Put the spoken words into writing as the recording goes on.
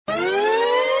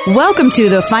Welcome to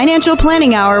the Financial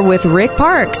Planning Hour with Rick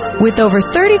Parks. With over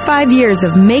 35 years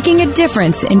of making a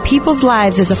difference in people's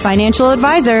lives as a financial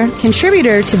advisor,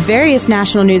 contributor to various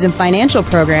national news and financial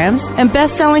programs, and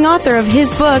best-selling author of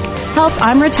his book, Help,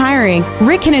 I'm Retiring,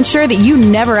 Rick can ensure that you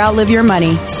never outlive your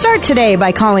money. Start today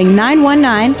by calling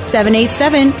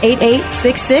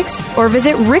 919-787-8866 or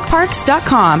visit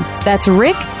rickparks.com. That's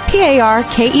Rick,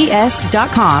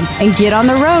 Parkes.com, and get on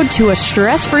the road to a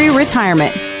stress-free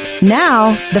retirement.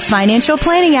 Now, the Financial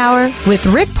Planning Hour with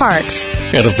Rick Parks.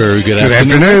 And a very good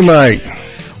afternoon, Mike.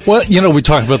 Well, we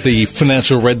talk about the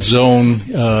financial red zone.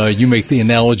 You make the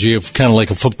analogy of kind of like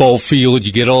a football field.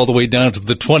 You get all the way down to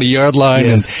the 20-yard line,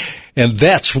 yes. and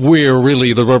that's where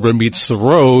really the rubber meets the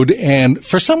road. And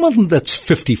for someone that's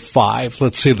 55,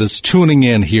 let's say that's tuning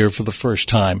in here for the first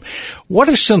time, what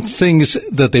are some things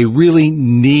that they really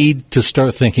need to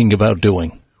start thinking about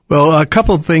doing? Well, a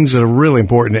couple of things that are really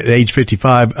important at age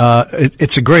 55.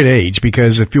 It's a great age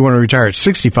because if you want to retire at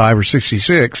 65 or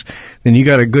 66, then you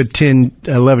got a good 10,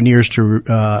 11 years to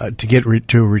get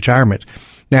to retirement.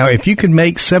 Now, if you can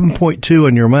make 7.2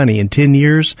 on your money in 10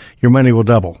 years, your money will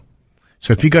double.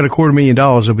 So if you got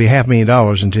 $250,000, it'll be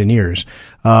 $500,000 in 10 years.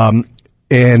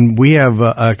 And we have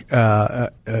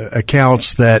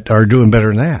accounts that are doing better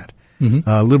than that. Mm-hmm.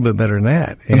 A little bit better than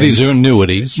that. And these are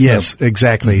annuities. Yes,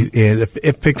 exactly. Mm-hmm. And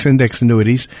if fixed index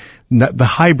annuities, not the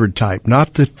hybrid type,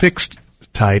 not the fixed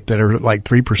type that are like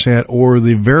 3% or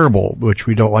the variable, which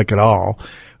we don't like at all,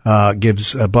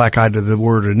 gives a black eye to the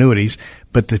word annuities,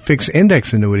 but the fixed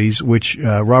index annuities, which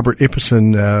Robert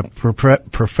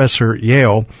Ibbotson, Professor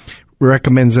Yale,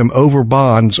 recommends them over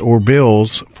bonds or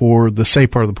bills for the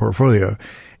safe part of the portfolio.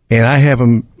 And I have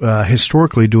them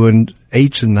historically doing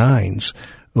 8s and 9s.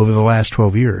 Over the last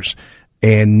 12 years,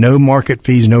 and no market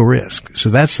fees, no risk. So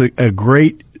that's a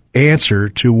great answer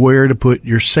to where to put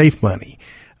your safe money,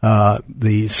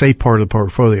 the safe part of the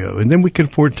portfolio. And then we can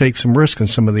afford to take some risk on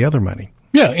some of the other money.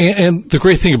 Yeah, and the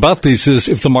great thing about these is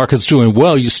if the market's doing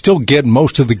well, you still get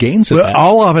most of the gains of that.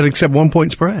 All of it except 1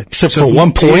 point spread. Except for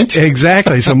 1 point?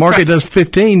 Exactly. So market does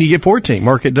 15, you get 14.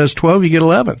 Market does 12, you get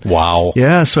 11. Wow.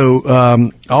 Yeah,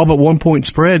 so all but 1 point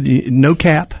spread, no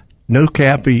cap. No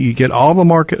cap. You get all the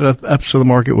market ups of the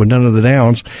market with none of the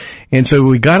downs. And so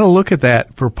we got to look at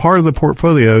that for part of the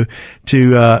portfolio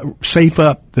to safe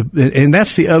up. And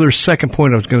that's the other second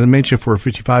point I was going to mention for a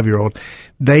 55-year-old.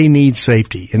 They need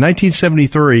safety. In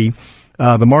 1973,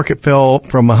 the market fell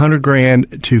from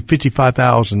 $100,000 to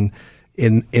 $55,000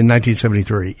 in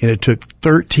 1973. And it took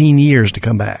 13 years to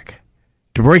come back,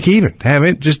 to break even,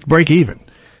 just break even.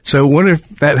 So what if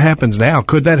that happens now?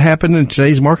 Could that happen in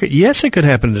today's market? Yes, it could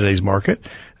happen in today's market.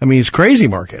 I mean, it's a crazy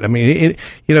market. I mean,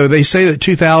 they say that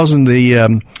 2000,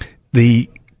 the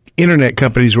internet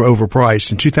companies were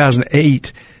overpriced. In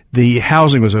 2008, the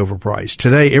housing was overpriced.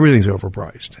 Today, everything's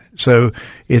overpriced. So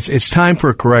it's time for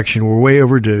a correction. We're way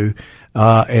overdue.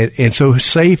 And so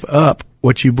save up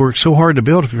what you worked so hard to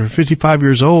build. If you're 55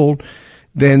 years old,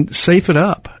 then save it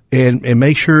up. And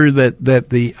make sure that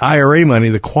the IRA money,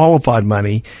 the qualified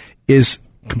money, is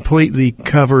completely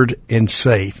covered and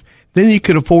safe. Then you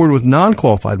could afford with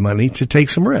non-qualified money to take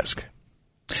some risk.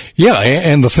 Yeah,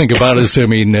 and the thing about it is,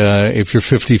 if you're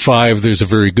 55, there's a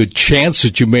very good chance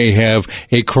that you may have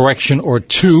a correction or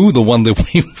two, the one that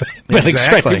we've been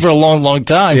expecting for a long, long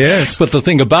time. Yes. But the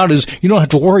thing about it is, you don't have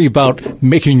to worry about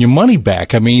making your money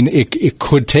back. I mean, it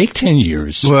could take 10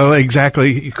 years. Well,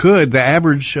 exactly. It could. The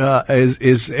average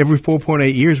is every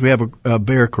 4.8 years we have a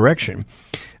bear correction.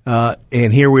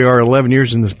 And here we are 11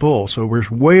 years in this bull. So we're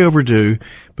way overdue.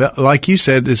 But like you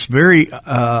said, it's very,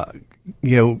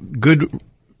 good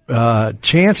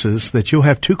chances that you'll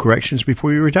have two corrections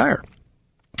before you retire.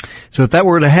 So if that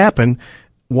were to happen,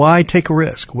 why take a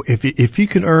risk? If you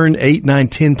can earn 8, 9,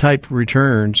 10 type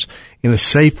returns in a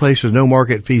safe place with no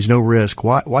market fees, no risk,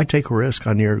 why take a risk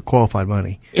on your qualified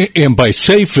money? And by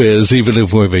safe is, even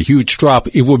if we have a huge drop,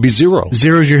 it will be zero.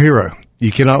 Zero's your hero.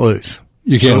 You cannot lose.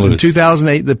 You can't lose. In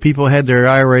 2008, the people had their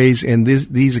IRAs and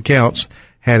these accounts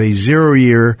had a 0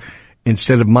 year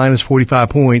instead of minus 45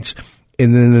 points.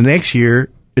 And then the next year,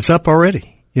 it's up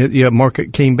already.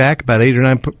 Market came back about 8 or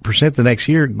 9% the next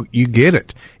year. You get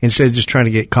it instead of just trying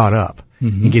to get caught up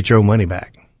and get your own money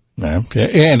back.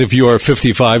 Okay. And if you are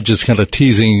 55, just kind of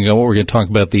teasing what we're going to talk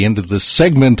about at the end of this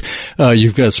segment,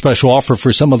 you've got a special offer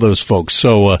for some of those folks.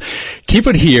 So keep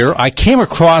it here. I came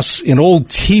across an old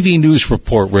TV news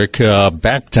report, Rick,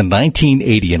 back to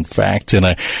 1980, in fact, and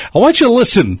I want you to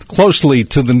listen closely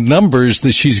to the numbers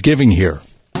that she's giving here.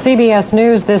 CBS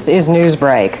News, this is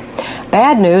Newsbreak.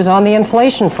 Bad news on the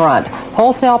inflation front.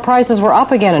 Wholesale prices were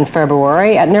up again in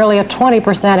February at nearly a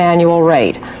 20% annual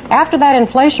rate. After that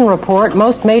inflation report,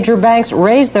 most major banks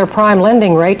raised their prime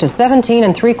lending rate to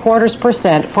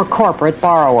 17.75% for corporate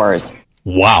borrowers.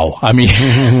 Wow. I mean,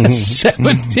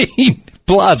 17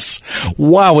 plus.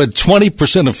 Wow, at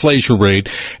 20% inflation rate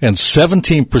and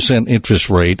 17% interest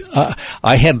rate.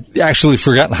 I had actually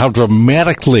forgotten how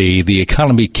dramatically the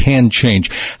economy can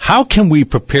change. How can we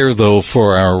prepare, though,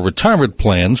 for our retirement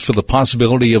plans for the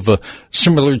possibility of a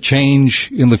similar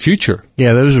change in the future?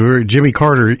 Yeah, those were Jimmy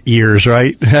Carter years,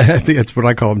 right? I think that's what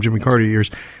I call them, Jimmy Carter years,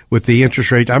 with the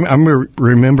interest rate. I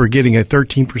remember getting a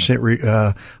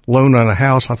 13% loan on a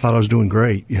house. I thought I was doing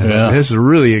great. Yeah. This is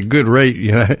really a good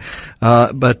rate,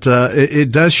 but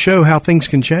it does show how things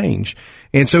can change.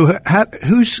 And so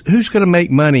who's going to make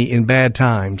money in bad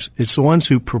times? It's the ones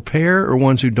who prepare or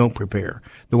ones who don't prepare.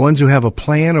 The ones who have a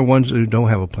plan or ones who don't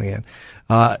have a plan.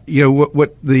 The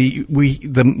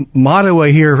motto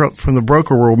I hear from the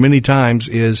broker world many times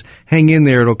is hang in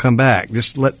there, it'll come back.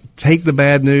 Just take the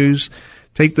bad news,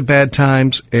 take the bad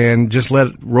times, and just let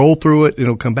it roll through it.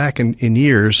 It'll come back in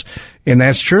years. And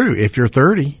that's true. If you're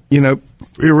 30, it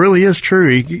really is true.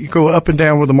 You go up and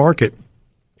down with the market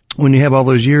when you have all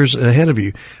those years ahead of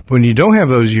you. But when you don't have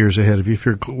those years ahead of you, if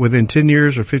you're within 10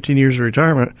 years or 15 years of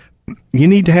retirement, you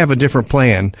need to have a different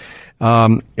plan.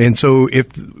 And so if,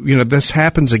 this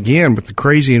happens again with the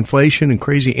crazy inflation and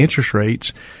crazy interest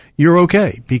rates, you're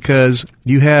okay because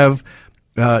you have,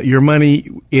 your money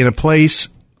in a place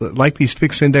like these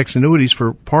fixed index annuities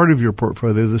for part of your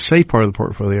portfolio, the safe part of the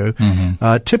portfolio.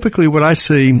 Mm-hmm. Typically what I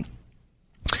see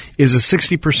is a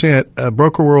 60%,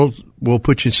 broker world will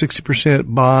put you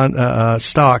 60% bond,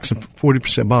 stocks and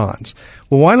 40% bonds.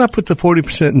 Well, why not put the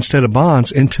 40% instead of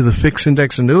bonds into the fixed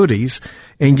index annuities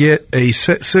and get a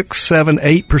 6, 7,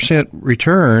 8%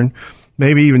 return,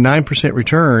 maybe even 9%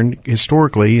 return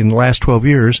historically in the last 12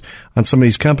 years on some of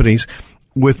these companies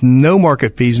with no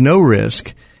market fees, no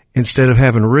risk, instead of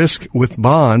having risk with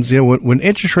bonds. When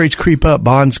interest rates creep up,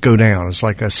 bonds go down. It's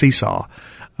like a seesaw.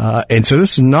 And so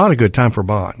this is not a good time for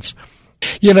bonds.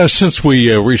 Since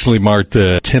we recently marked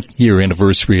the 10th year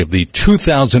anniversary of the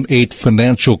 2008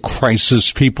 financial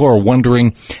crisis, people are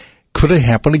wondering, could it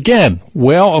happen again?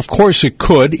 Well, of course it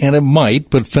could, and it might,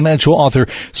 but financial author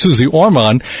Susie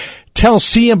Orman tells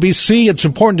CNBC it's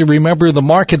important to remember the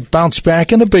market bounced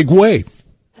back in a big way.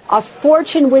 A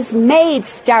fortune was made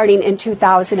starting in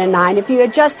 2009. If you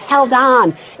had just held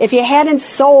on, if you hadn't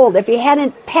sold, if you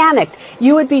hadn't panicked,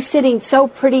 you would be sitting so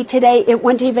pretty today it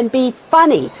wouldn't even be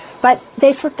funny. But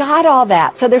they forgot all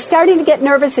that. So they're starting to get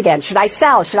nervous again. Should I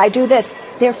sell? Should I do this?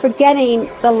 They're forgetting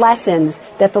the lessons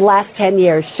that the last 10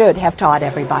 years should have taught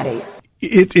everybody.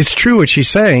 It's true what she's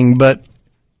saying, but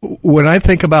when I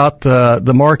think about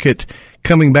the market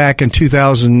coming back in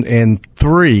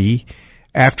 2003,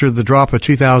 after the drop of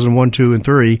 2001, 2, and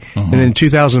 3, and then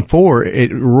 2004,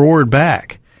 it roared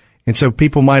back. And so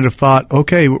people might have thought,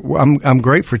 okay, I'm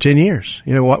great for 10 years.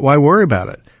 Why worry about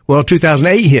it? Well,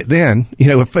 2008 hit then,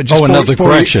 just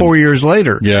correction. 4 years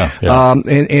later. Yeah.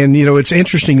 And it's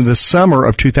interesting, the summer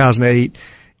of 2008,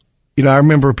 I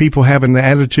remember people having the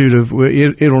attitude of,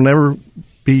 it'll never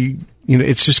be,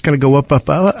 it's just going to go up, up,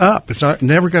 up. It's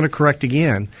never going to correct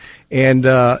again. And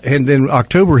then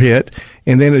October hit,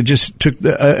 and then it just took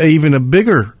even a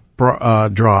bigger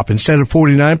drop. Instead of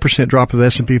 49% drop of the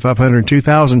S&P 500 in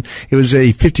 2000, it was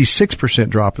a 56%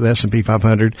 drop of the S&P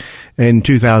 500 in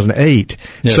 2008.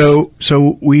 Yes.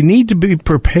 So we need to be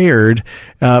prepared,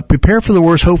 prepare for the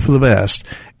worst, hope for the best.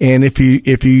 And if you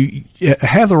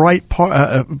have the right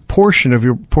portion of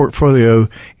your portfolio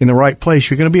in the right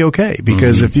place, you're going to be okay.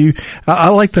 Because I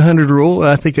like the 100 rule.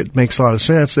 I think it makes a lot of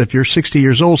sense. If you're 60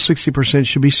 years old, 60%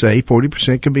 should be safe,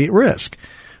 40% could be at risk.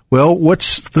 Well,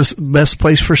 what's the best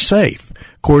place for safe?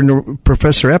 According to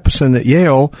Professor Epperson at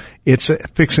Yale, it's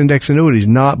fixed index annuities,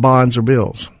 not bonds or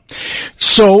bills.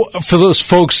 So for those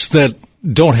folks that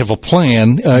don't have a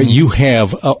plan, you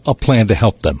have a plan to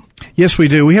help them. Yes, we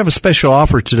do. We have a special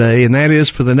offer today, and that is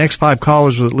for the next 5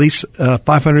 callers with at least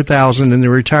 $500,000 in their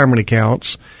retirement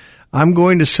accounts. I'm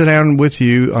going to sit down with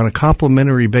you on a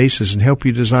complimentary basis and help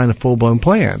you design a full-blown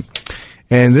plan.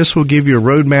 And this will give you a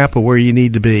roadmap of where you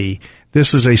need to be.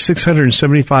 This is a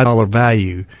 $675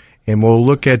 value, and we'll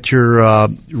look at your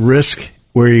risk,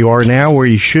 where you are now, where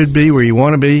you should be, where you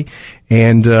want to be,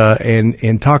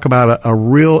 and talk about a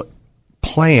real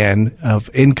plan of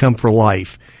income for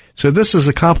life. So this is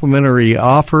a complimentary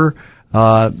offer.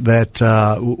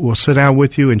 that we'll sit down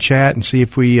with you and chat and see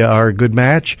if we are a good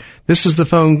match. This is the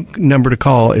phone number to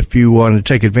call if you want to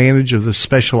take advantage of the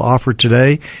special offer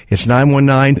today. It's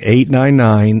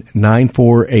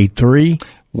 919-899-9483.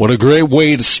 What a great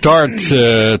way to start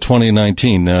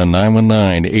 2019.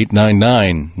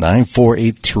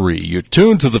 919-899-9483. You're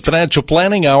tuned to the Financial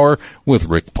Planning Hour with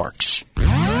Rick Parks.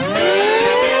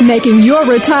 Making your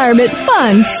retirement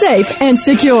fun, safe, and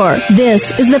secure.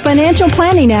 This is the Financial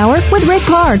Planning Hour with Rick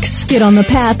Parks. Get on the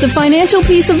path to financial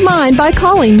peace of mind by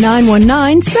calling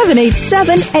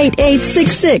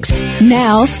 919-787-8866.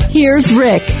 Now, here's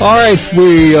Rick. All right,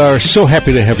 we are so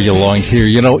happy to have you along here.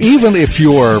 You know, even if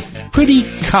you're pretty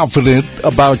confident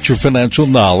about your financial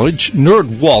knowledge,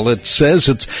 NerdWallet says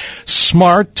it's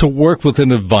smart to work with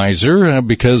an advisor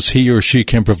because he or she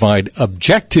can provide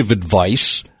objective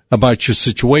advice about your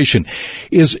situation.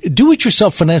 Is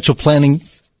do-it-yourself financial planning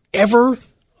ever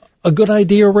a good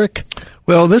idea, Rick?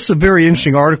 Well, this is a very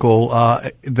interesting article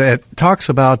that talks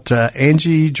about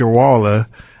Angie Jarwala,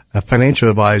 a financial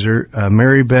advisor,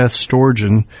 Mary Beth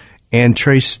Storgen, and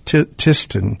Trace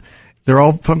Tiston. They're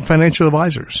all financial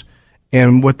advisors.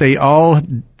 And what they all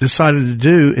decided to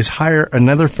do is hire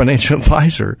another financial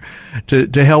advisor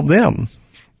to help them.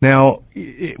 Now,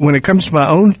 when it comes to my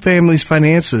own family's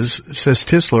finances, says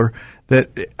Tisler,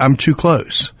 that I'm too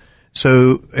close.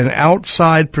 So an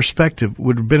outside perspective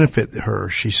would benefit her,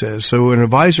 she says. So an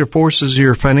advisor forces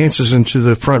your finances into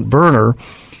the front burner.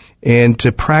 And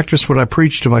to practice what I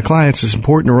preach to my clients, it's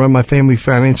important to run my family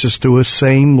finances through a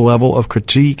same level of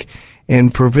critique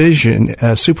and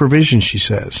supervision, she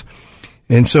says.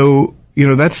 And so, you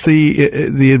know, that's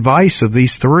the advice of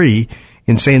these three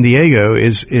in San Diego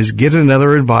is get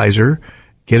another advisor,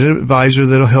 get an advisor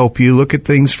that'll help you look at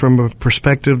things from a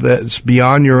perspective that's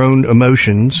beyond your own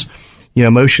emotions. You know,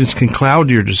 emotions can cloud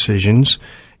your decisions.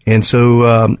 And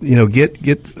so, you know, get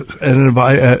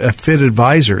a fit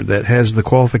advisor that has the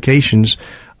qualifications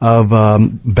of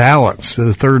balance. So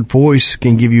the third voice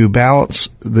can give you balance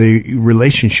the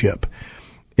relationship.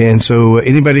 And so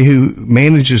anybody who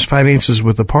manages finances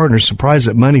with a partner is surprised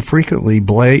that money frequently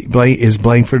is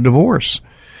blamed for divorce.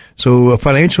 So a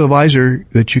financial advisor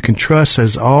that you can trust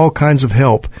has all kinds of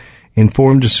help,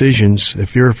 informed decisions.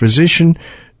 If you're a physician,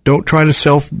 don't try to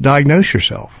self-diagnose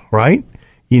yourself, right?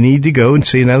 You need to go and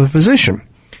see another physician.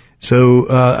 So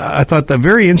I thought that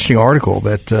very interesting article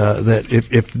that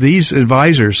if these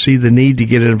advisors see the need to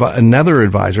get another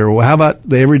advisor, well, how about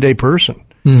the everyday person?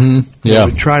 Mm-hmm. Yeah,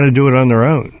 trying to do it on their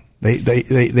own.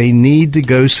 They need to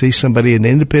go see somebody, an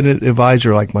independent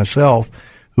advisor like myself,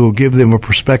 who will give them a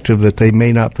perspective that they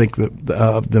may not think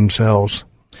of themselves.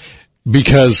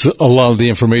 Because a lot of the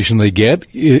information they get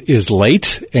is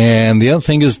late, and the other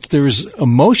thing is there's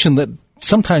emotion that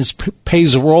sometimes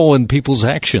plays a role in people's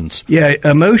actions. Yeah,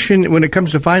 emotion when it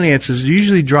comes to finances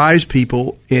usually drives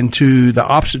people into the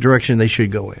opposite direction they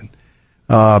should go in.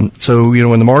 So, you know,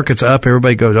 when the market's up,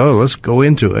 everybody goes, oh, let's go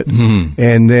into it. Mm-hmm.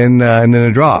 And then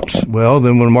it drops. Well,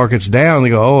 then when the market's down, they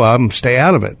go, oh, I'm stay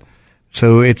out of it.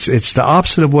 So it's the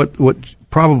opposite of what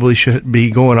probably should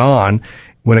be going on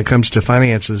when it comes to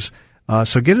finances.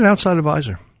 So get an outside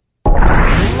advisor. I'm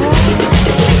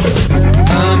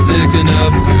picking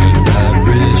up good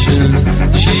vibrations.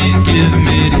 She's giving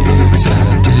me the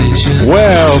excitation.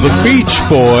 Well, the Beach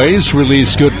Boys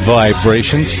released Good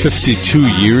Vibrations 52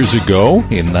 years ago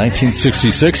in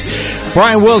 1966.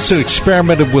 Brian Wilson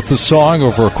experimented with the song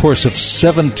over a course of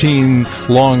 17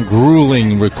 long,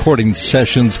 grueling recording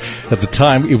sessions. At the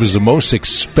time, it was the most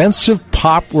expensive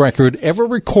pop record ever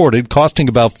recorded, costing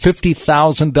about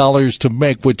 $50,000 to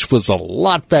make, which was a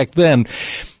lot back then.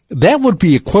 That would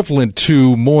be equivalent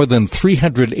to more than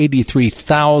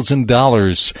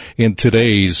 $383,000 in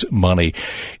today's money.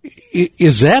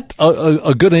 Is that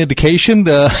a good indication?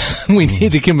 We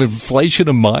need to keep inflation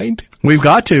in mind? We've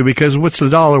got to, because what's the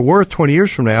dollar worth 20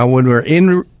 years from now when we're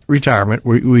in retirement?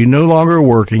 We no longer are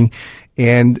working.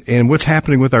 And what's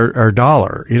happening with our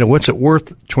dollar? You know, what's it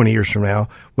worth 20 years from now?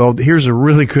 Well, here's a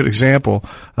really good example.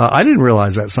 I didn't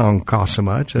realize that song cost so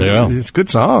much. It's a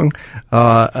good song.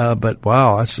 But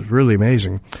wow, that's really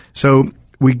amazing. So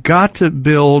we got to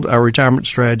build our retirement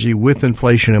strategy with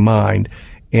inflation in mind.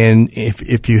 And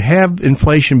if you have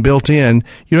inflation built in,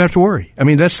 you don't have to worry. I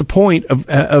mean, that's the point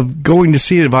of going to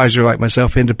see an advisor like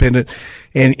myself, independent,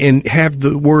 and have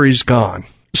the worries gone.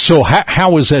 So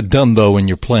how is that done, though, in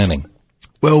your planning?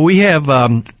 Well, we have,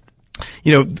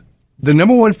 you know, the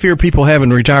number one fear people have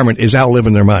in retirement is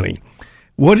outliving their money.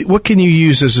 What can you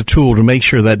use as a tool to make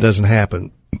sure that doesn't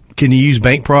happen? Can you use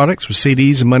bank products with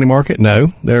CDs and money market?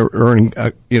 No, they're earning,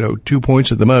 2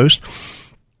 points at the most.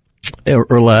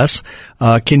 or less.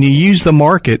 Can you use the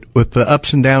market with the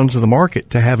ups and downs of the market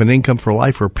to have an income for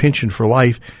life or a pension for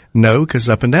life? No, because it's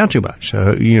up and down too much.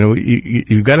 So,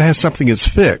 you've got to have something that's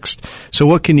fixed. So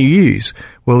what can you use?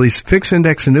 Well, these fixed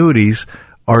index annuities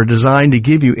are designed to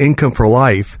give you income for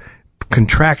life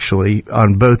contractually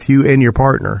on both you and your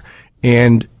partner.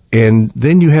 And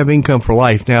then you have income for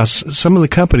life. Now, some of the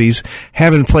companies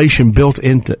have inflation built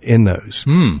in those.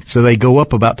 So they go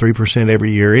up about 3%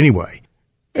 every year anyway.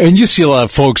 And you see a lot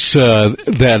of folks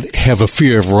that have a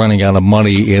fear of running out of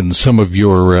money in some of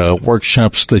your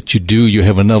workshops that you do. You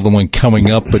have another one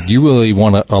coming up, but you really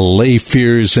want to allay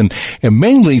fears and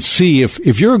mainly see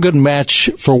if you're a good match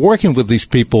for working with these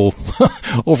people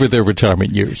over their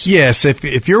retirement years. Yes,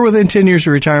 if you're within 10 years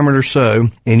of retirement or so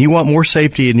and you want more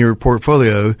safety in your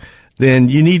portfolio, then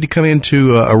you need to come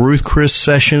into a Ruth Chris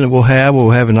session that we'll have. We'll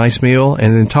have a nice meal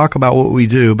and then talk about what we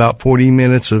do, about 40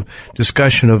 minutes of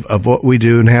discussion of what we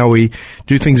do and how we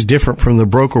do things different from the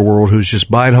broker world who's just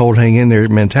buy and hold, hang in there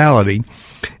mentality.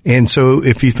 And so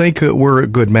if you think that we're a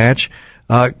good match,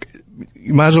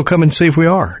 you might as well come and see if we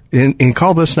are. And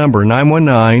call this number,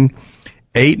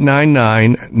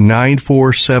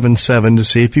 919-899-9477 to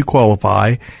see if you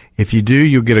qualify. If you do,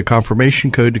 you'll get a confirmation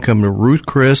code to come to Ruth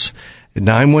Chris at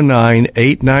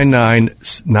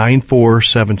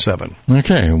 919-899-9477.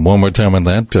 Okay, one more time on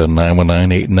that,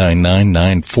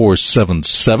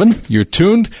 919-899-9477. You're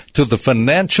tuned to the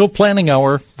Financial Planning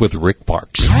Hour with Rick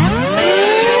Parks.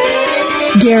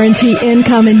 Guarantee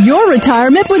income in your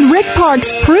retirement with Rick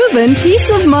Parks' proven peace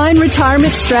of mind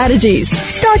retirement strategies.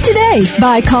 Start today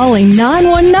by calling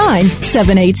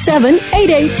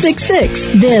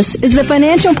 919-787-8866. This is the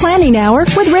Financial Planning Hour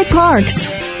with Rick Parks.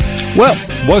 Well,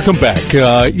 welcome back.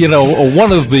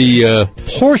 One of the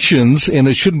portions, and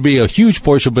it shouldn't be a huge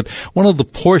portion, but one of the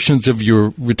portions of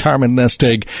your retirement nest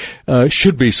egg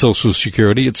should be Social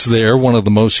Security. It's there. One of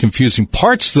the most confusing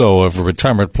parts, though, of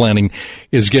retirement planning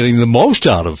is getting the most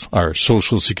out of our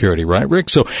Social Security, right, Rick?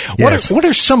 So Yes. What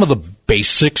are some of the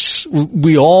basics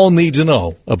we all need to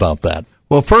know about that?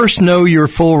 Well, first, know your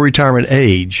full retirement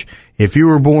age. If you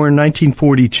were born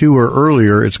 1942 or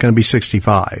earlier, it's going to be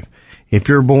 65. If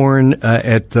you're born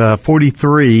at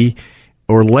 43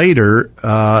 or later,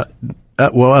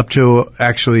 up to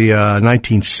actually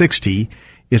 1960,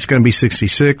 it's going to be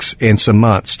 66 and some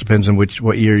months, depends on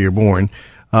what year you're born.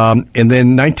 And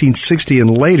then 1960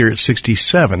 and later, it's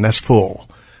 67. That's full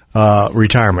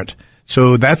retirement.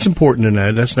 So that's important to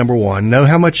know. That's number one. Know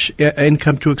how much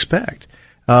income to expect.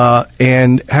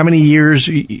 And how many years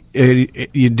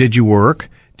did you work?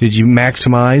 Did you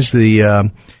maximize the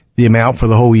amount for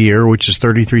the whole year, which is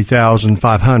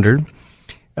 $33,500,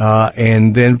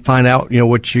 and then find out,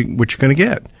 what you're going to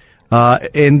get.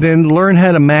 And then learn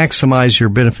how to maximize your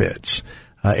benefits.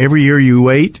 Every year you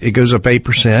wait, it goes up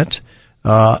 8%.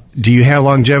 Do you have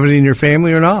longevity in your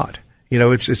family or not?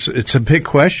 It's a big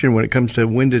question when it comes to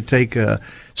when to take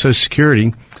Social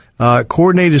Security.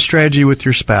 Coordinate a strategy with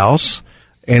your spouse.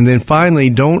 And then finally,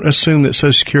 don't assume that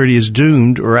Social Security is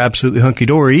doomed or absolutely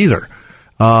hunky-dory either.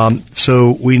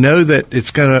 So we know that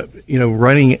it's going to,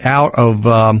 running out of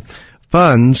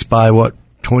funds by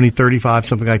 2035,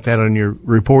 something like that on your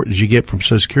report that you get from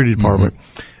Social Security Department,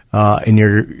 in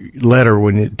your letter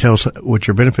when it tells what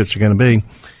your benefits are going to be.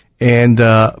 And,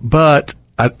 but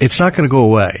it's not going to go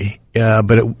away.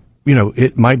 But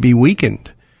it might be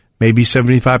weakened, maybe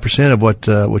 75% of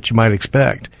what you might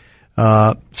expect.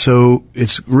 So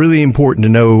it's really important to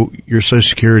know your Social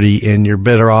Security, and you're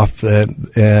better off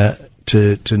to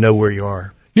know where you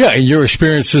are. Yeah, in your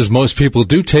experiences, most people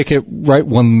do take it right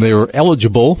when they're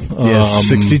eligible. Yes,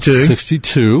 62.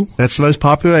 62. That's the most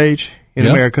popular age in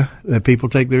America that people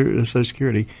take their Social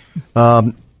Security.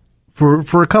 For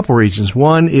a couple reasons.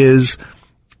 One is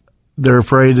they're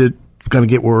afraid it's going to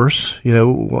get worse.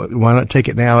 Why not take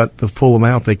it now at the full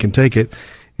amount they can take it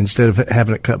instead of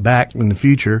having it cut back in the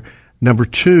future? Number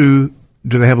two,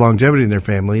 do they have longevity in their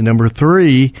family? Number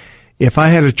three, if I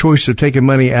had a choice of taking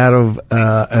money out of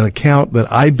an account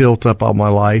that I built up all my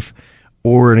life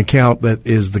or an account that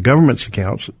is the government's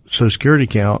account, Social Security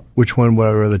account, which one would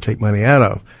I rather take money out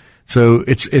of? So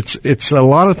it's a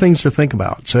lot of things to think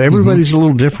about. So everybody's a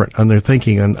little different on their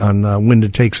thinking on when to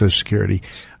take Social Security.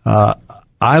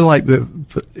 I like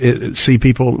to see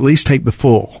people at least take the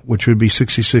full, which would be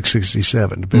 66,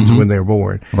 67, depends on when they were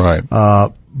born. Right.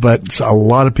 But a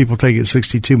lot of people take it at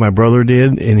 62. My brother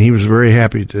did, and he was very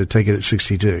happy to take it at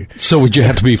 62. So would you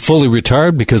have to be fully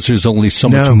retired because there's only so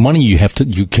much money you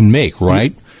can make,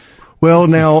 right? Well,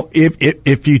 now,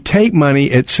 if you take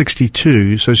money at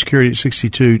 62, Social Security at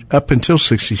 62, up until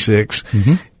 66,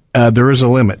 there is a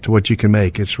limit to what you can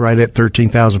make. It's right at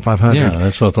 $13,500. Yeah,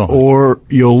 that's what I thought. Or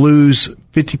you'll lose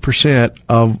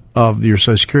 50% of your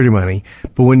Social Security money.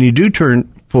 But when you do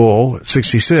turn full at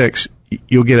 66,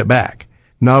 you'll get it back.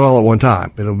 Not all at one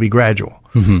time. It'll be gradual.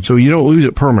 Mm-hmm. So you don't lose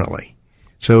it permanently.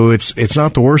 So it's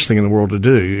not the worst thing in the world to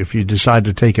do if you decide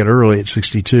to take it early at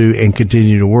 62 and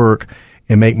continue to work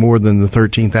and make more than the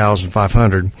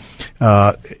 $13,500.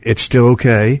 It's still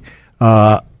okay.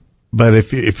 But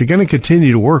if you're going to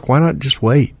continue to work, why not just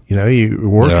wait? You know, you're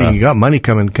working, you got money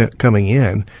coming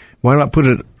in. Why not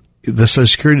put the Social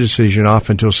Security decision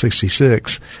off until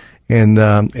 66? And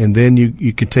then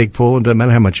you can take full. It doesn't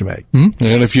matter how much you make. Mm-hmm.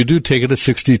 And if you do take it at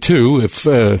 62, if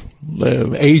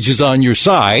age is on your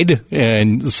side,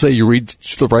 and say you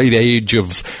reach the right age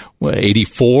of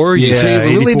 84, you say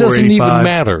it really doesn't 85, even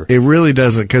matter. It really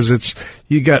doesn't, because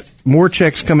you got more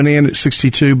checks coming in at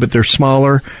 62, but they're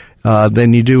smaller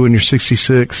than you do when you're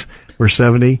 66 or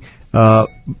 70.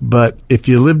 But if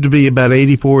you live to be about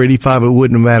 84, 85, it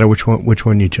wouldn't matter which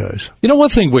one you chose. You know, one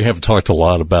thing we haven't talked a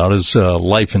lot about is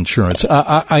life insurance.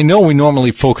 I know we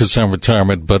normally focus on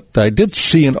retirement, but I did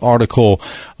see an article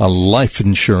on life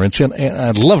insurance, and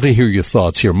I'd love to hear your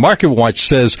thoughts here. Market Watch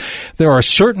says there are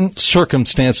certain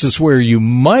circumstances where you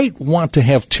might want to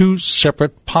have two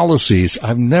separate policies.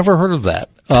 I've never heard of that.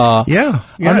 Yeah.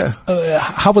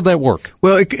 How would that work?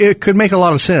 Well, it could make a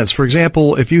lot of sense. For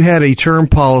example, if you had a term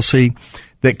policy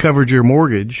that covered your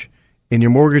mortgage, and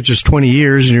your mortgage is 20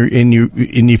 years, and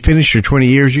you finish your 20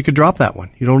 years, you could drop that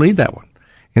one. You don't need that one.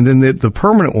 And then the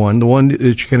permanent one, the one that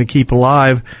you're going to keep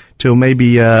alive till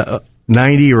maybe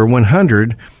 90 or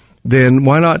 100, then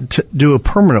why not do a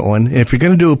permanent one? And if you're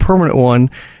going to do a permanent one,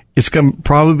 it's going to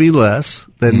probably be less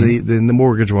than the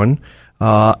mortgage one.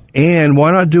 And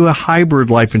why not do a hybrid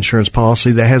life insurance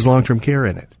policy that has long-term care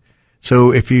in it?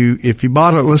 So if you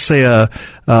bought let's say a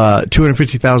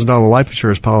 $250,000 life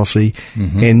insurance policy,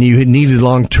 and you needed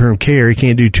long-term care, you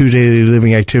can't do 2 daily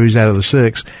living activities out of the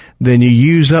 6, then you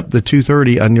use up the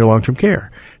 $230 on your long-term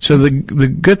care. So the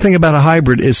good thing about a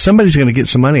hybrid is somebody's going to get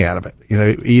some money out of it. You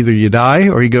know, either you die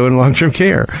or you go in long-term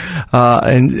care.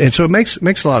 And so it makes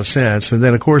a lot of sense. And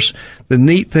then, of course, the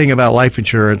neat thing about life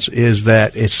insurance is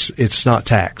that it's not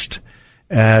taxed.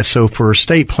 So for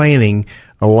estate planning,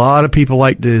 a lot of people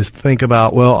like to think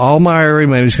about, well, all my IRA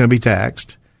money is going to be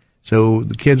taxed. So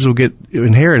the kids will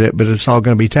inherit it, but it's all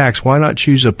going to be taxed. Why not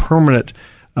choose a permanent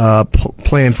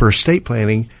plan for estate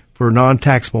planning for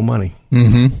non-taxable money?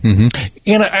 Mm-hmm, mm-hmm.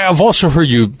 And I've also heard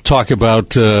you talk about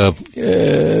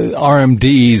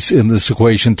RMDs in this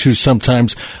equation too.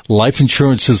 Sometimes life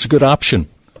insurance is a good option.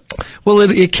 Well,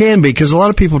 it can be, because a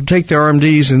lot of people take their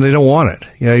RMDs and they don't want it.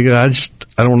 You know,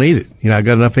 I don't need it. You know, I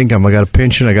got enough income. I got a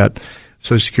pension. I got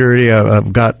Social Security.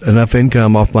 I've got enough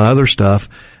income off my other stuff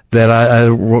that I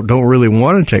don't really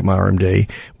want to take my RMD.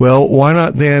 Well, why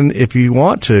not then, if you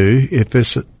want to, if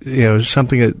it's, you know,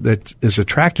 something that is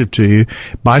attractive to you,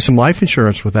 buy some life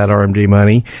insurance with that RMD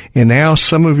money, and now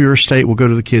some of your estate will go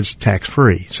to the kids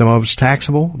tax-free. Some of it's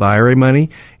taxable, the IRA money,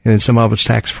 and then some of it's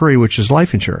tax-free, which is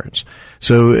life insurance.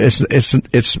 So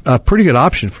it's a pretty good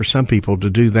option for some people to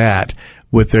do that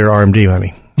with their RMD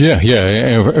money. Yeah.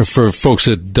 And for folks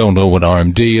that don't know what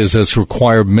RMD is, that's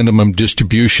required minimum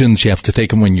distributions. You have to take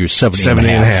them when you're 70 and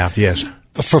a half. Yes.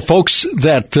 For folks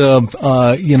that,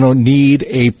 need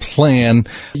a plan,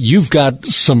 you've got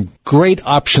some great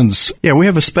options. Yeah, we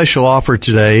have a special offer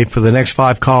today for the next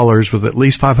 5 callers with at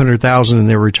least $500,000 in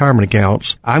their retirement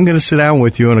accounts. I'm going to sit down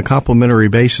with you on a complimentary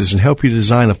basis and help you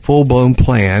design a full-blown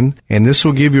plan, and this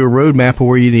will give you a roadmap of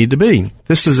where you need to be.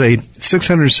 This is a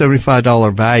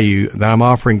 $675 value that I'm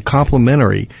offering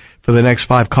complimentary for the next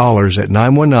 5 callers at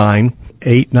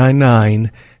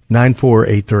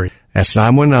 919-899-9483. That's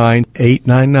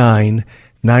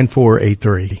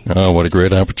 919-899-9483. Oh, what a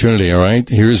great opportunity. All right.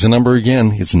 Here's the number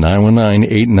again. It's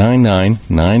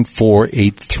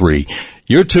 919-899-9483.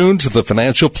 You're tuned to the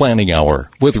Financial Planning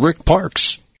Hour with Rick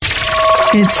Parks.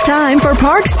 It's time for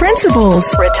Parks Principles.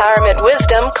 Retirement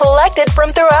wisdom collected from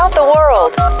throughout the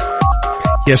world.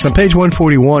 Yes, on page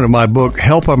 141 of my book,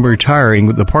 Help I'm Retiring,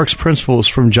 the Parks Principles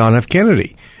from John F.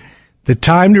 Kennedy. The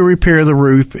time to repair the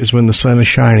roof is when the sun is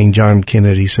shining, John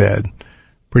Kennedy said.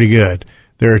 Pretty good.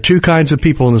 There are 2 kinds of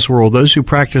people in this world, those who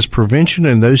practice prevention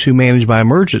and those who manage by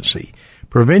emergency.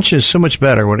 Prevention is so much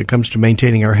better when it comes to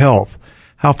maintaining our health.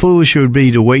 How foolish it would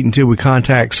be to wait until we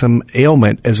contact some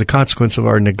ailment as a consequence of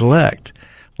our neglect.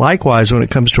 Likewise, when it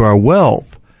comes to our wealth,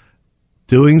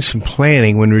 doing some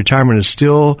planning when retirement is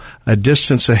still a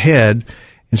distance ahead,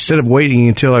 instead of waiting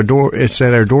until it's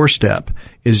at our doorstep,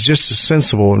 is just a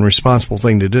sensible and responsible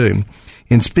thing to do.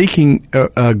 In speaking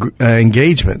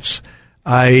engagements,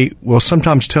 I will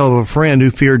sometimes tell of a friend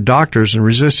who feared doctors and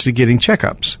resisted getting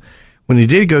checkups. When he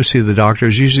did go see the doctor, it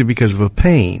was usually because of a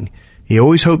pain. He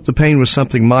always hoped the pain was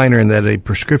something minor and that a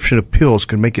prescription of pills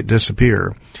could make it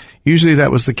disappear. Usually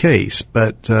that was the case,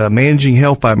 but managing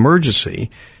health by emergency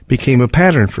became a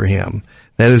pattern for him.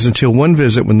 That is until one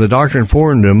visit when the doctor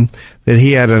informed him that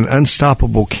he had an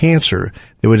unstoppable cancer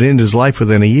that would end his life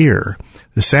within a year.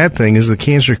 The sad thing is the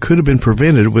cancer could have been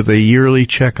prevented with a yearly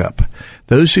checkup.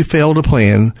 Those who fail to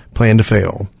plan to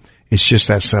fail. It's just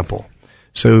that simple.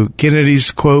 So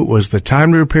Kennedy's quote was, "The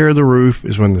time to repair the roof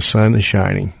is when the sun is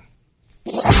shining."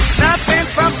 Nothing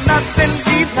from nothing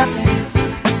leaves nothing.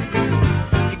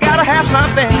 You gotta have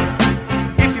something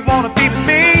if you want to be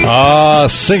me.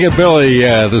 Sing it, Billy.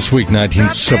 This week,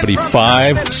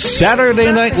 1975, Saturday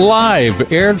Night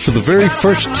Live aired for the very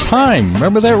first time.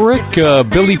 Remember that, Rick?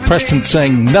 Billy Preston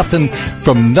sang "Nothing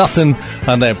from Nothing"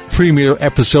 on that premiere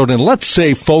episode. And let's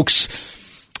say, folks,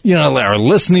 they are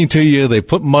listening to you. They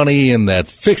put money in that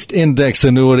fixed index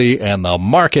annuity, and the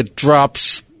market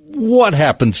drops. What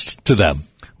happens to them?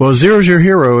 Well, zero's your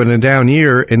hero in a down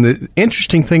year. And the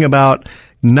interesting thing about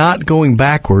not going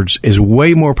backwards is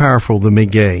way more powerful than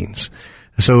big gains.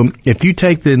 So if you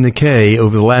take the Nikkei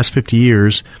over the last 50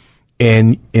 years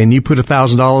and you put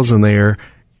 $1,000 in there,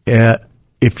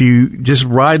 if you just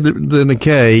ride the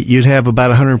Nikkei, you'd have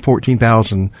about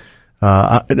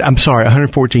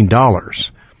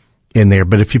 $114 in there.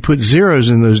 But if you put zeros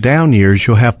in those down years,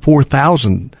 you'll have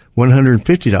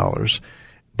 $4,150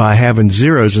 by having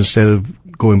zeros instead of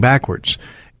going backwards.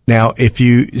 Now, if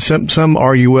some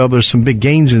argue, well, there's some big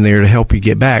gains in there to help you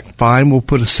get back. Fine, we'll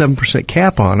put a 7%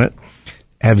 cap on it,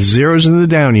 have zeros in the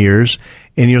down years,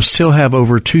 and you'll still have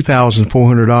over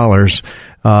 $2,400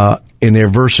 in there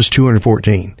versus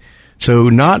 214. So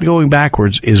not going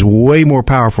backwards is way more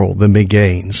powerful than big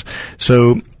gains.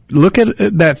 So look at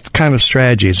that kind of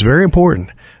strategy. It's very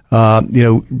important. Buy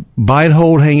and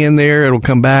hold, hang in there, it'll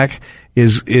come back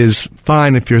is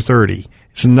fine if you're 30.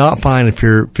 It's not fine if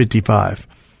you're 55.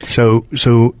 So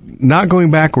not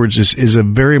going backwards is a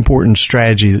very important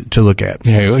strategy to look at.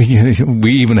 Yeah,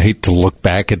 we even hate to look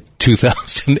back at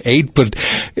 2008, but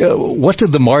what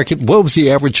was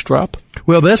the average drop?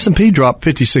 Well, the S&P dropped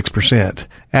 56%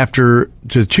 after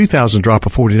the 2000 drop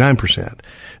of 49%.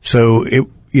 So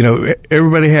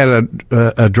everybody had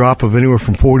a drop of anywhere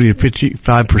from 40 to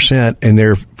 55% in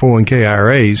their 401k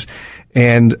IRAs.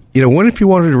 And, what if you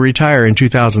wanted to retire in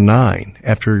 2009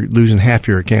 after losing half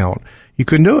your account? You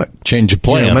couldn't do it. Change of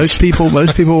plans. Most people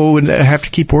would have to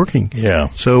keep working. Yeah.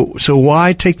 So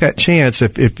why take that chance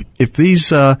if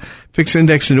these fixed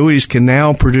index annuities can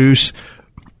now produce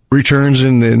returns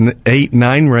in the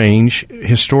 8-9 range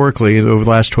historically over the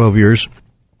last 12 years?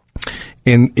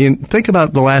 And think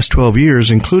about the last 12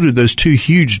 years included those two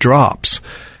huge drops,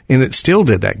 and it still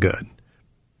did that good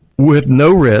with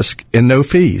no risk and no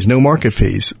fees, no market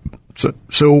fees.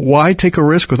 So why take a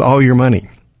risk with all your money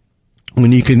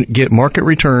when you can get market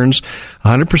returns,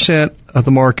 100% of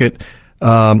the market,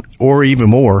 or even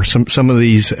more? Some of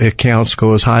these accounts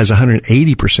go as high as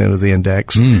 180% of the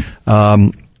index,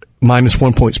 minus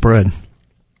 1 point spread.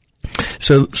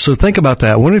 So think about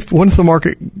that. What if the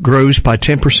market grows by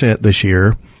 10% this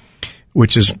year,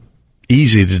 which is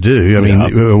easy to do? I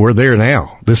mean, we're there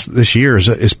now. This year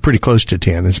is pretty close to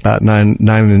 10. It's about 9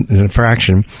 and a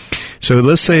fraction. So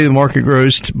let's say the market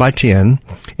grows by 10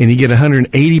 and you get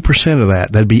 180% of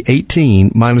that. That'd be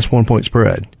 18 minus 1 point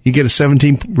spread. You get a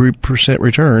 17%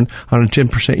 return on a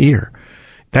 10% year.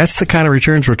 That's the kind of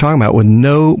returns we're talking about with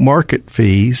no market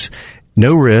fees,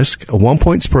 no risk, a 1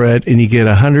 point spread, and you get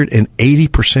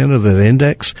 180% of the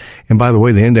index. And by the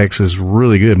way, the index is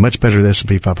really good, much better than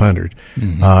S&P 500.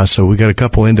 Mm-hmm. So we got a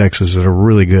couple indexes that are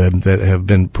really good that have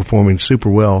been performing super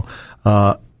well,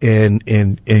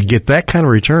 and get that kind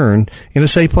of return in a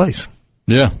safe place.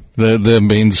 Yeah. That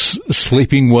means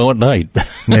sleeping well at night.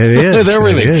 It is. With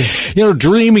everything. It is.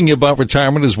 Dreaming about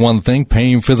retirement is one thing,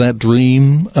 paying for that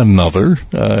dream another.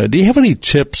 Do you have any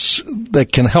tips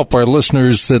that can help our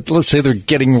listeners that, let's say, they're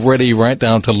getting ready right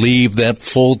now to leave that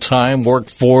full-time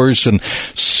workforce and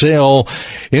sail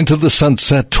into the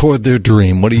sunset toward their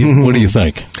dream? What do you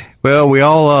think? Well, we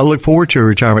all look forward to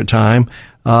retirement time,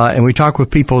 and we talk with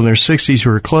people in their 60s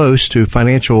who are close to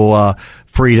financial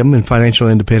freedom and financial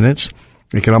independence.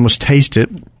 You can almost taste it.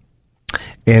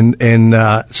 And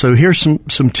so here's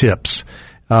some tips.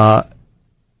 Have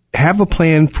a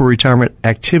plan for retirement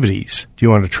activities. Do you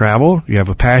want to travel? Do you have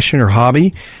a passion or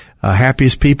hobby?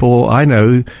 Happiest people I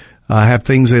know have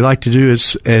things they like to do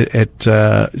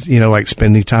like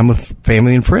spending time with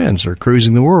family and friends or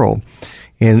cruising the world,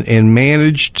 and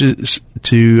manage to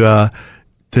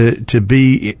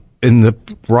be in the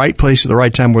right place at the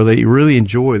right time where they really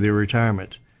enjoy their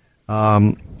retirement.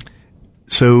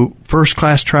 So first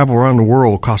class travel around the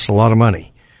world costs a lot of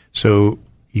money. So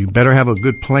you better have a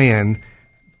good plan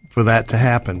for that to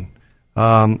happen.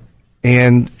 And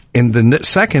the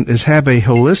second is have a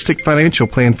holistic financial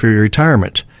plan for your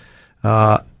retirement.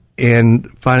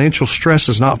 And financial stress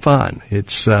is not fun.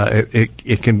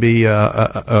 It can be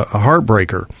a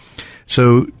heartbreaker.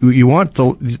 So you want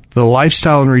the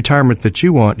lifestyle and retirement that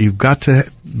you want. You've got to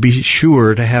be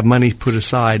sure to have money put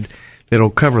aside that'll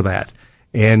cover that.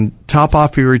 And top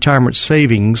off your retirement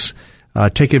savings.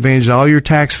 Take advantage of all your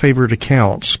tax favored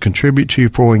accounts. Contribute to your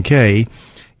 401k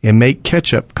and make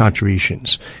catch-up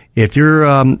contributions. If you're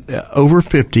over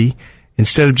 50,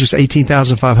 instead of just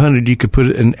 $18,500, you could put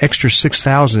an extra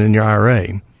 $6,000 in your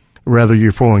IRA, rather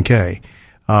your 401k.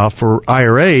 For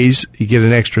IRAs, you get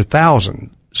an extra $1,000,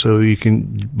 so you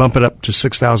can bump it up to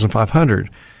 $6,500.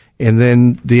 And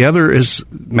then the other is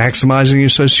maximizing your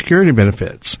Social Security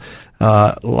benefits,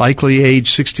 likely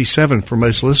age 67 for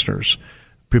most listeners.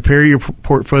 Prepare your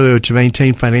portfolio to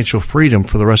maintain financial freedom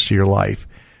for the rest of your life.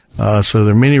 So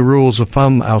there are many rules of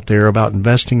thumb out there about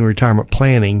investing and retirement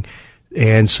planning.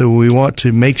 And so we want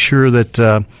to make sure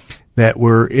that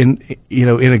we're in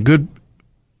a good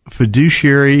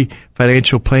fiduciary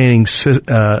financial planning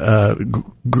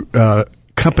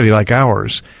company like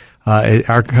ours.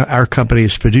 Our company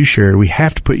is fiduciary. We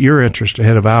have to put your interest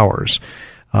ahead of ours.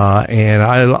 And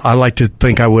I like to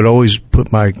think I would always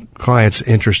put my clients'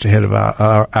 interest ahead of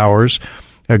ours.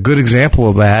 A good example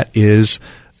of that is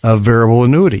a variable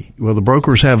annuity. Well, the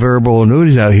brokers have variable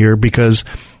annuities out here because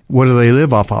what do they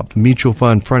live off of? The mutual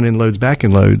fund front-end loads,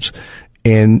 back-end loads.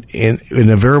 And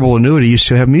in a variable annuity, you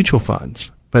still have mutual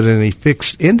funds. But in a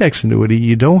fixed index annuity,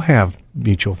 you don't have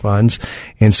mutual funds.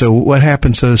 And so what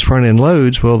happens to those front-end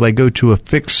loads? Well, they go to a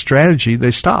fixed strategy,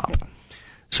 they stop.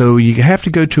 So you have to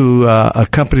go to a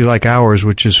company like ours,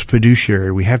 which is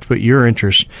fiduciary. We have to put your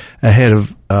interest ahead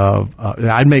of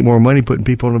I'd make more money putting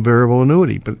people in a variable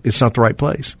annuity, but it's not the right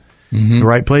place. Mm-hmm. The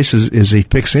right place is a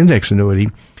fixed index annuity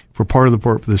for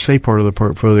the safe part of the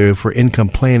portfolio for income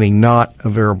planning, not a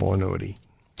variable annuity.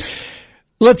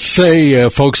 Let's say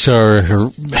folks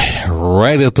are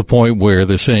right at the point where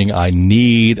they're saying, I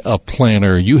need a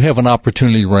planner. You have an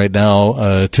opportunity right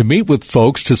now to meet with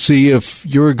folks to see if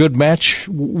you're a good match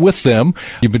with them.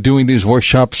 You've been doing these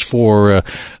workshops for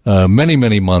many,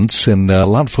 many months, and a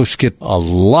lot of folks get a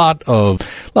lot of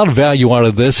value out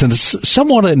of this, and it's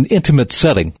somewhat an intimate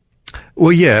setting.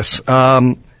 Well, yes.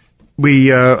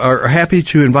 We are happy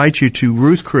to invite you to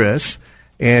Ruth Chris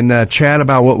and chat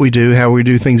about what we do, how we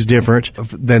do things different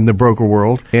than the broker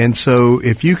world. And so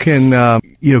if you can,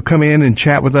 come in and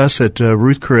chat with us at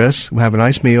Ruth Chris, we'll have a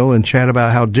nice meal and chat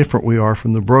about how different we are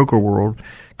from the broker world,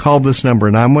 call this number,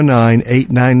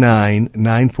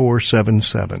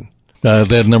 919-899-9477.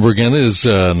 That number again is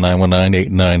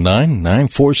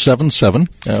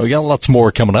 919-899-9477. We got lots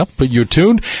more coming up, but you're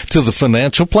tuned to the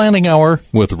Financial Planning Hour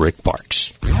with Rick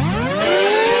Parks.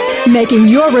 Making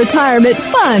your retirement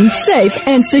fun, safe,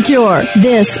 and secure.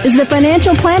 This is the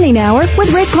Financial Planning Hour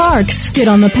with Rick Parks. Get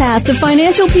on the path to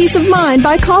financial peace of mind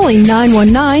by calling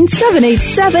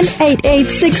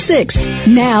 919-787-8866.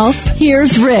 Now,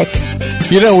 here's Rick.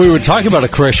 We were talking about a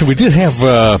correction. We did have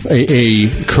a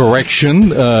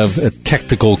correction, a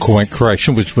technical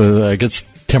correction, which I guess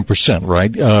 10%, right?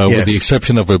 Yes. With the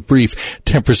exception of a brief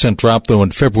 10% drop, though,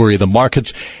 in February. The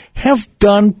markets have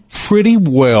done pretty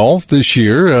well this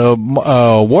year.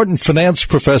 Wharton finance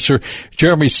professor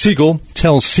Jeremy Siegel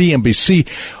tells CNBC,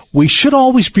 we should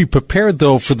always be prepared,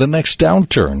 though, for the next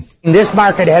downturn. This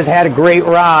market has had a great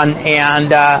run,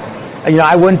 and,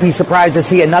 I wouldn't be surprised to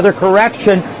see another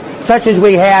correction such as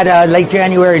we had late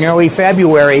January and early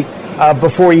February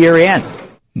before year end.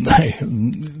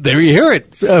 There you hear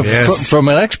it yes. From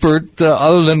an expert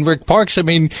other than Rick Parks. I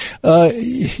mean,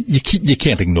 you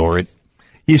can't ignore it.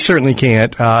 You certainly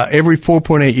can't. Every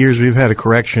 4.8 years we've had a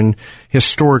correction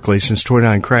historically since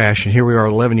 29 crash, and here we are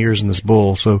 11 years in this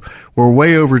bull. So we're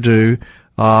way overdue.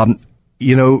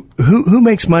 Who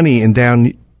makes money in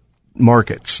down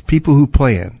markets? People who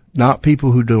plan, not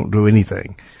people who don't do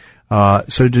anything.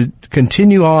 So to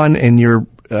continue on in your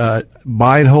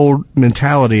buy and hold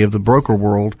mentality of the broker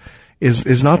world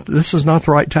is not the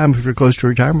right time if you're close to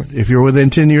retirement. If you're within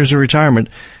 10 years of retirement,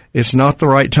 it's not the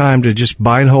right time to just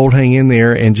buy and hold, hang in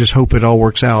there, and just hope it all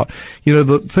works out.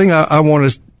 The thing I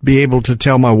want to be able to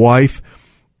tell my wife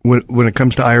when it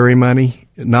comes to IRA money,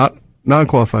 not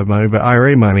non-qualified money, but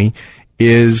IRA money,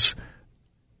 is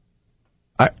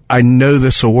I know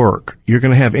this will work. You're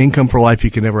going to have income for life you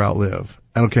can never outlive.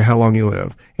 I don't care how long you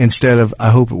live. Instead of,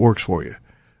 I hope it works for you.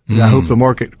 I hope the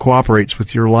market cooperates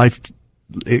with your life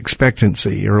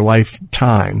expectancy or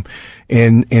lifetime.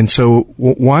 And so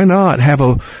why not have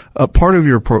a part of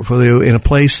your portfolio in a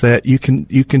place that you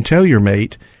can tell your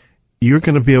mate you're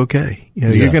going to be okay.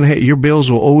 You're going to your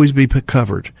bills will always be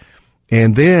covered.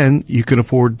 And then you can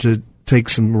afford to take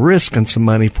some risk and some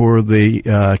money for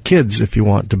the kids if you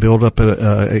want to build up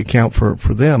an account for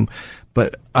them.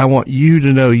 But I want you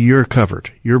to know you're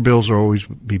covered. Your bills will always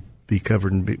be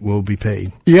covered and will be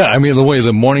paid. Yeah, I mean, the way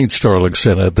the Morningstar looks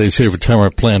at it, they say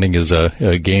retirement planning is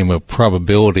a game of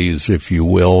probabilities, if you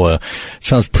will.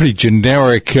 Sounds pretty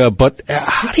generic, but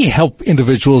how do you help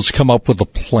individuals come up with a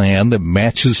plan that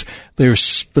matches their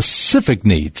specific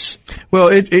needs? Well,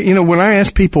 when I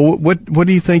ask people, what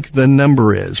do you think the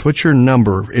number is? What's your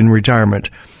number in retirement?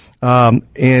 It's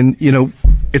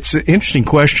an interesting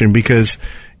question because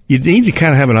you need to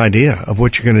kind of have an idea of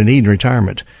what you're going to need in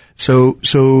retirement. So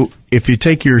if you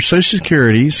take your Social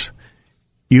Securities,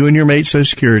 you and your mate's Social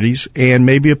Securities, and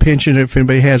maybe a pension if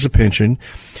anybody has a pension,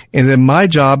 and then my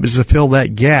job is to fill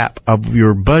that gap of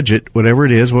your budget, whatever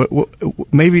it is.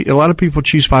 Maybe a lot of people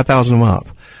choose $5,000 a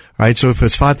month, right? So if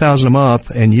it's $5,000 a month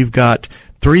and you've got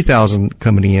 $3,000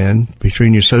 coming in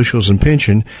between your socials and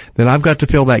pension, then I've got to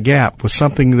fill that gap with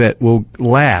something that will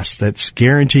last, that's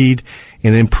guaranteed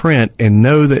and in print, and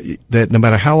know that no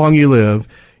matter how long you live,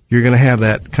 you're going to have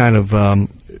that kind of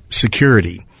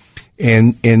security.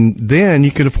 And then you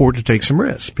can afford to take some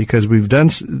risks because we've done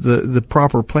the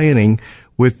proper planning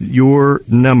with your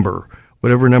number,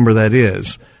 whatever number that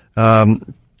is.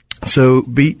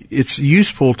 It's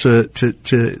useful to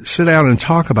sit down and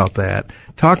talk about that.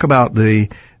 Talk about the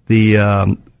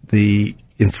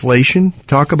inflation.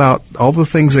 Talk about all the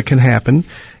things that can happen,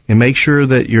 and make sure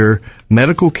that your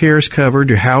medical care is covered,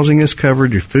 your housing is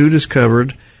covered, your food is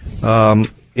covered,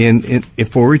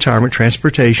 for retirement,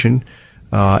 transportation,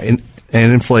 and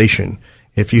inflation.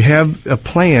 If you have a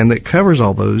plan that covers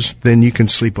all those, then you can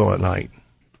sleep well at night.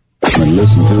 And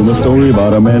listen to the story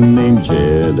about a man named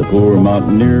Jed, a poor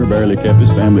mountaineer, barely kept his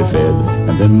family fed.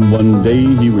 And then one day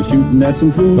he was shooting at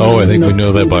some food. Oh, I think we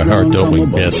know that by heart, don't we?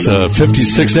 Yes,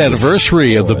 56th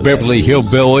anniversary of the Beverly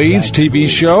Hillbillies TV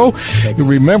show. You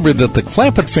remember that the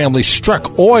Clampett family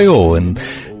struck oil and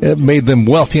it made them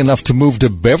wealthy enough to move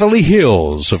to Beverly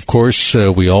Hills. Of course,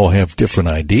 we all have different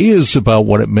ideas about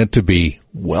what it meant to be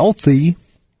wealthy.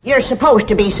 You're supposed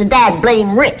to be so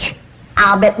dad-blame rich.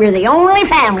 I'll bet we're the only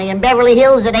family in Beverly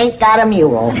Hills that ain't got a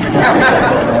mule.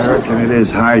 I reckon it is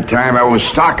high time I was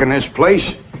stocking this place.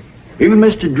 Even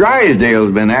Mr.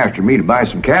 Drysdale's been after me to buy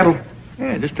some cattle.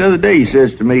 Yeah, just the other day he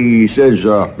says to me,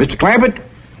 Mr. Clampett,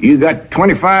 you got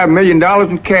 $25 million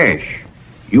in cash.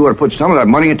 You ought to put some of that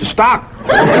money into stock.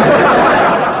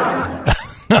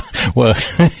 Well,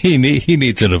 he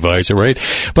needs an advisor, right?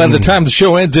 By the time the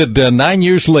show ended 9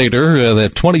 years later,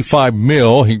 that $25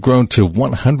 million had grown to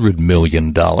 $100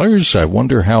 million. I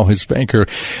wonder how his banker,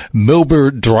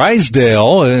 Milbur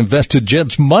Drysdale, invested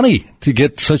Jed's money to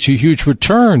get such a huge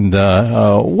return.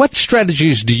 What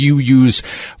strategies do you use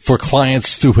for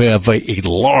clients to have a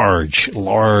large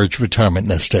retirement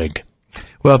nest egg?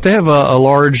 Well, if they have a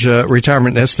large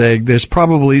retirement nest egg, there's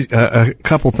probably a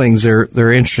couple things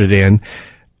they're interested in.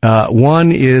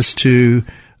 One is to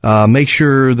make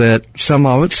sure that some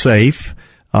of it's safe,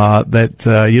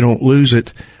 that you don't lose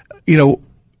it.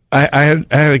 I had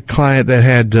a client that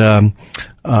had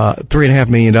 $3.5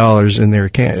 million in their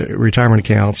retirement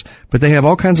accounts, but they have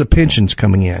all kinds of pensions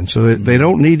coming in, so that they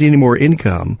don't need any more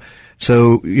income.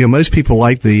 So, most people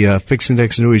like the fixed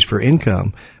index annuities for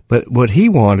income, but what he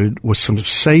wanted was some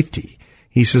safety.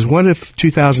 He says, what if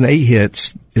 2008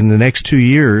 hits in the next 2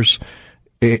 years?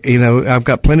 I've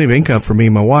got plenty of income for me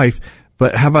and my wife,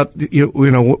 but how about,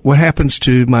 what happens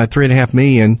to my $3.5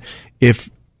 million if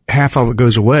half of it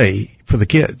goes away for the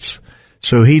kids?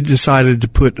 So he decided to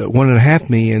put $1.5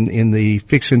 million in the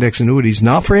fixed index annuities,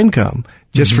 not for income,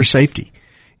 just for safety.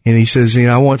 And he says,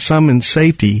 I want some in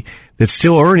safety that's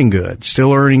still earning good,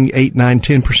 still earning 8, 9,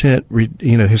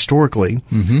 10%, historically,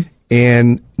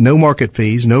 and no market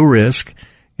fees, no risk.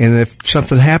 And if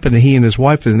something happened to he and his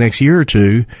wife in the next year or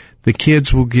two, the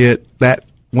kids will get that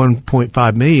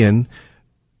 $1.5 million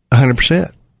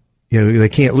 100%. They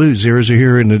can't lose zeros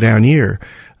here in the down year.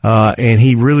 And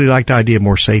he really liked the idea of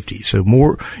more safety. So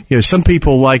more, some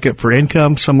people like it for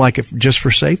income, some like it just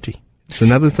for safety. It's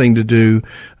another thing to do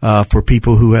for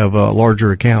people who have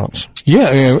larger accounts. Yeah,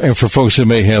 and for folks that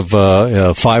may have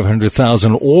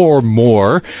 $500,000 or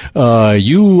more,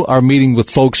 you are meeting with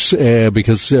folks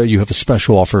because you have a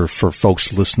special offer for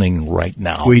folks listening right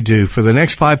now. We do. For the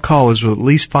next 5 callers with at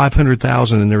least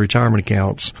 $500,000 in their retirement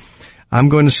accounts, I'm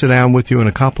going to sit down with you on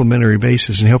a complimentary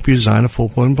basis and help you design a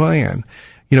full-blown plan.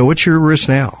 You know, what's your risk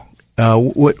now?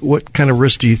 What kind of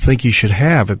risk do you think you should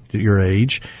have at your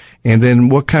age? And then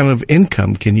what kind of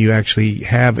income can you actually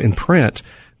have in print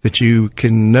that you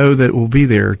can know that will be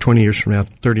there 20 years from now,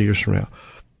 30 years from now?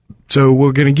 So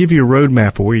we're going to give you a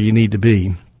roadmap of where you need to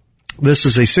be. This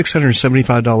is a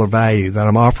 $675 value that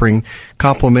I'm offering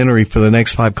complimentary for the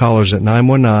next 5 callers at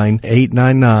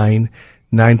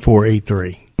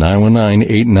 919-899-9483.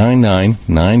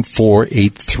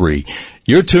 919-899-9483.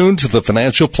 You're tuned to the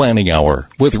Financial Planning Hour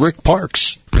with Rick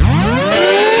Parks.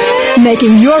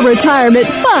 Making your retirement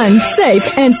fun, safe,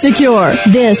 and secure.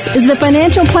 This is the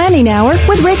Financial Planning Hour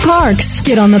with Rick Parks.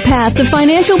 Get on the path to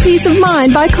financial peace of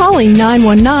mind by calling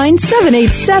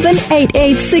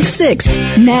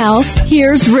 919-787-8866. Now,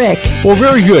 here's Rick. Well,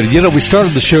 very good. You know, we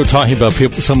started the show talking about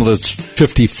people, some of that's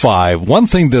 55. One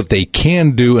thing that they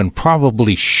can do and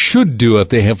probably should do if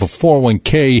they have a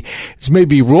 401k is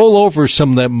maybe roll over some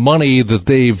of that money that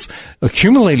they've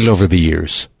accumulated over the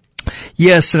years.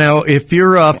 Yes. Now, if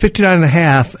you're 59 and a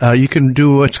half, you can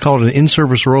do what's called an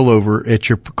in-service rollover at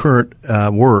your current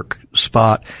work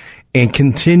spot and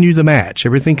continue the match.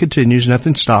 Everything continues,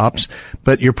 nothing stops,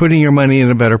 but you're putting your money in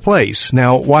a better place.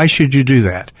 Now, why should you do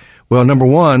that? Well, number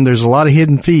one, there's a lot of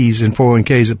hidden fees in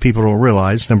 401ks that people don't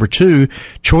realize. Number two,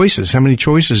 choices. How many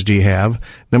choices do you have?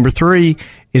 Number three,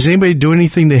 is anybody doing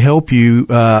anything to help you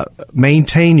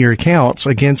maintain your accounts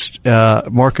against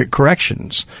market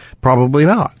corrections? Probably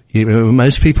not.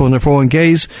 Most people in their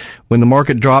 401ks, when the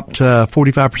market dropped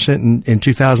 45% in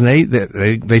 2008,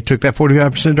 they took that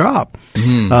 45% drop.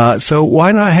 Mm-hmm. So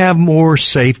why not have more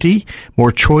safety,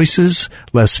 more choices,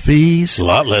 less fees? A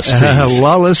lot less fees. A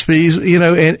lot less fees, you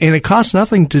know, and it costs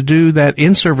nothing to do that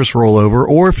in-service rollover.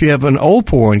 Or if you have an old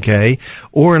 401k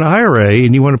or an IRA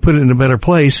and you want to put it in a better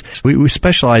place, we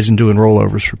specialize in doing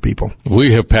rollovers for people.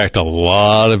 We have packed a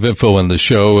lot of info in the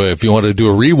show. If you want to do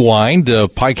a rewind,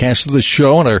 podcast of the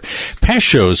show and our past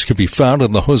shows can be found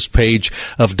on the host page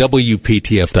of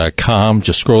WPTF.com.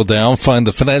 Just scroll down, find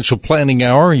the Financial Planning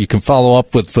Hour. You can follow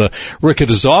up with Rick at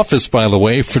his office, by the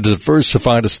way, for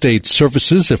Diversified Estate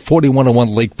Services at 4101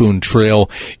 Lake Boone Trail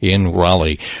in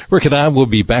Raleigh. Rick and I will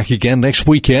be back again next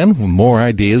weekend with more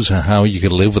ideas on how you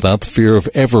can live without the fear of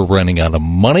ever running out of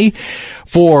money.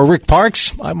 For Rick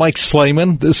Parks, I'm Mike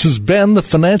Slayman. This has been the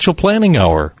Financial Planning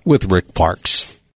Hour with Rick Parks.